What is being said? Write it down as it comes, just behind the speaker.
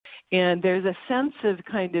And there's a sense of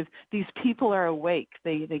kind of these people are awake.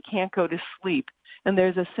 They can't go to sleep. And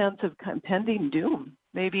there's a sense of impending doom.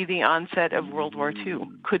 Maybe the onset of World War II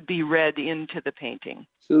could be read into the painting.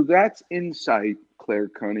 So that's insight, Claire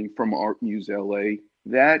Cunning from Art Muse LA.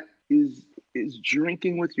 That is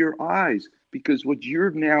drinking with your eyes, because what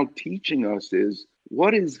you're now teaching us is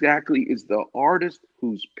what exactly is the artist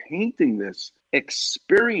who's painting this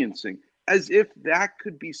experiencing, as if that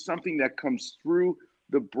could be something that comes through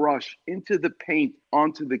the brush into the paint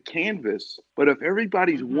onto the canvas. But if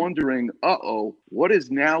everybody's wondering, what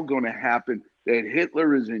is now going to happen, that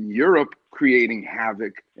Hitler is in Europe creating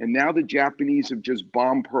havoc, and now the Japanese have just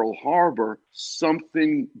bombed Pearl Harbor,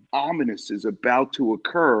 something ominous is about to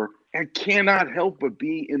occur. I cannot help but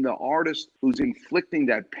be in the artist who's inflicting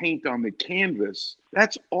that paint on the canvas.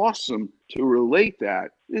 That's awesome to relate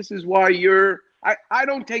that. This is why I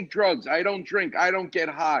don't take drugs, I don't drink, I don't get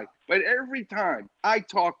high. But every time I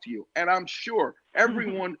talk to you, and I'm sure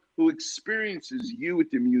everyone who experiences you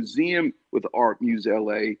at the museum with Art Muse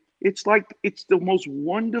LA, it's like it's the most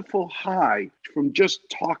wonderful high from just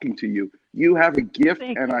talking to you. You have a gift,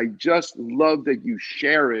 and I just love that you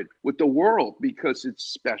share it with the world because it's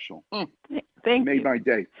special. Thank Made you. my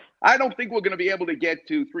day. I don't think we're going to be able to get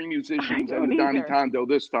to three musicians and the Donny Tondo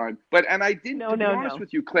this time. And I didn't, to be honest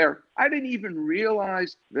with you, Claire, I didn't even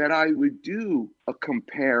realize that I would do a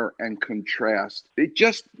compare and contrast. It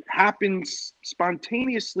just happens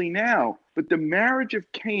spontaneously now. But the Marriage of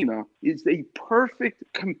Cana is a perfect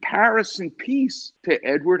comparison piece to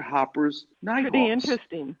Edward Hopper's Nighthawks. Pretty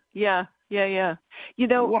interesting. Yeah. You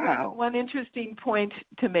know, one interesting point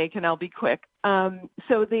to make, and I'll be quick.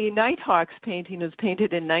 So the Nighthawks painting was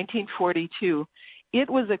painted in 1942. It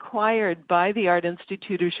was acquired by the Art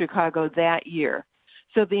Institute of Chicago that year.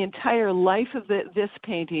 So the entire life of this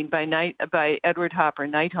painting by Edward Hopper,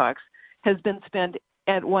 Nighthawks, has been spent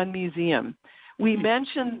at one museum. We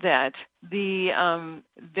mentioned that the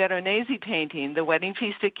Veronese painting, The Wedding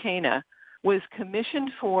Feast at Cana, was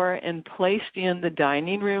commissioned for and placed in the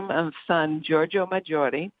dining room of son Giorgio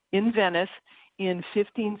Maggiore in Venice in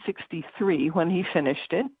 1563 when he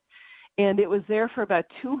finished it. And it was there for about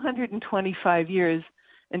 225 years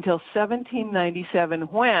until 1797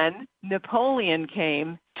 when Napoleon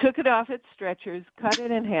came, took it off its stretchers, cut it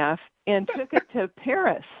in half, and took it to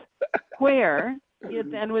Paris, where it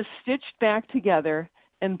then was stitched back together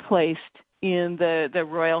and placed in the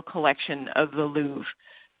royal collection of the Louvre.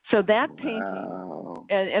 So that painting,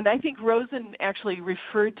 and I think Rosen actually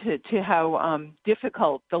referred to how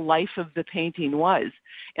difficult the life of the painting was.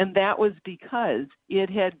 And that was because it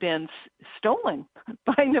had been stolen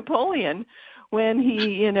by Napoleon when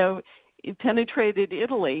he, penetrated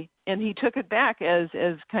Italy, and he took it back as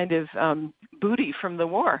kind of booty from the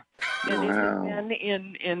war. And it has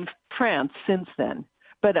been in France since then,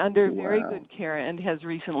 but under very good care, and has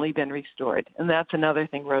recently been restored. And that's another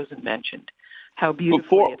thing Rosen mentioned, how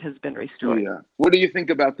beautifully it has been restored. Yeah. What do you think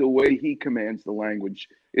about the way he commands the language?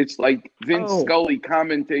 It's like Vince Scully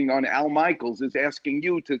commenting on Al Michaels is asking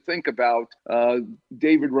you to think about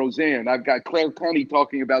David Roseanne. I've got Claire Cunning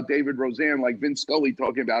talking about David Roseanne like Vince Scully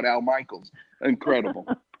talking about Al Michaels. Incredible.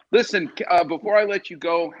 Listen, before I let you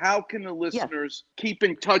go, how can the listeners keep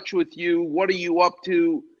in touch with you? What are you up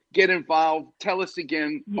to? Get involved. Tell us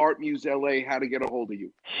again, Art Muse LA, how to get a hold of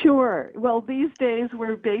you. Sure. Well, these days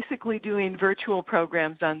we're basically doing virtual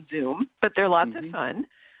programs on Zoom, but they're lots of fun.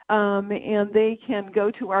 And they can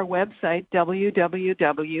go to our website,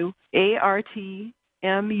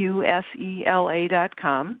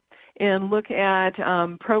 www.artmusela.com, and look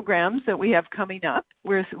at programs that we have coming up.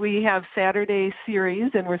 We have Saturday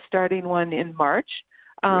series, and we're starting one in March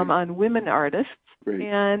on women artists. Great.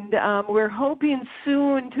 And we're hoping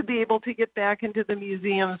soon to be able to get back into the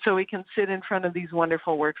museum so we can sit in front of these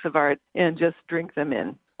wonderful works of art and just drink them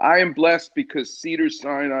in. I am blessed because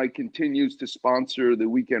Cedars-Sinai continues to sponsor the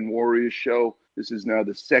Weekend Warriors show. This is now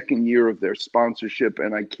the second year of their sponsorship,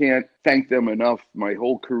 and I can't thank them enough. My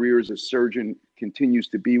whole career as a surgeon continues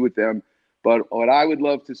to be with them. But what I would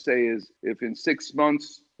love to say is if in 6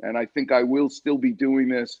 months, and I think I will still be doing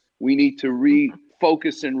this, we need to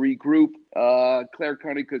refocus and regroup. Claire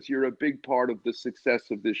Cunning, because you're a big part of the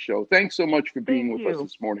success of this show. Thanks so much for being with us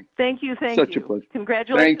this morning. Thank you. Such a pleasure.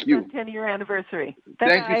 Congratulations on 10-year anniversary.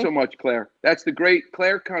 Thank you so much, Claire. That's the great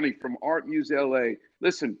Claire Cunning from Art Muse LA.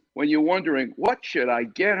 Listen, when you're wondering, what should I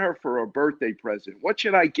get her for a birthday present? What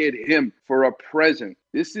should I get him for a present?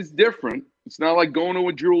 This is different. It's not like going to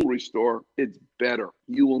a jewelry store. It's better.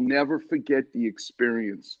 You will never forget the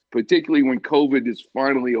experience, particularly when COVID is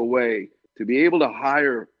finally away, to be able to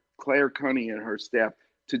hire Claire Cunning and her staff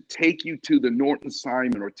to take you to the Norton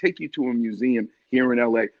Simon or take you to a museum. here in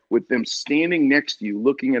LA, with them standing next to you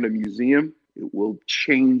looking at a museum, it will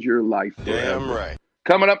change your life forever. Damn right.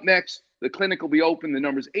 Coming up next, the clinic will be open. The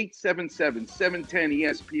number's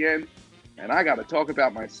 877-710-ESPN. And I got to talk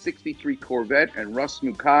about my 63 Corvette and Russ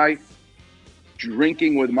Mukai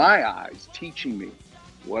drinking with my eyes, teaching me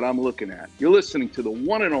what I'm looking at. You're listening to the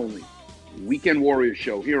one and only Weekend Warrior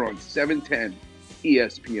Show here on 710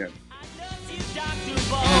 ESPN.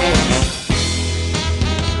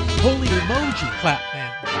 Holy emoji clap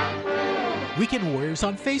man. Weekend Warriors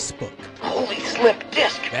on Facebook. Holy slip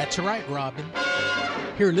disc. That's right, Robin.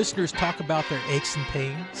 Hear listeners talk about their aches and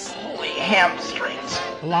pains. Holy hamstrings.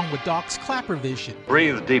 Along with Doc's Klapper Vision.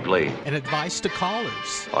 Breathe deeply. And advice to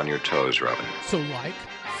callers. On your toes, Robin. So like,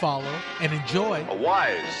 follow, and enjoy a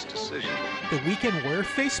wise decision. The Weekend Warrior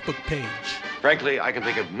Facebook page. Frankly, I can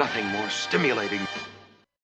think of nothing more stimulating.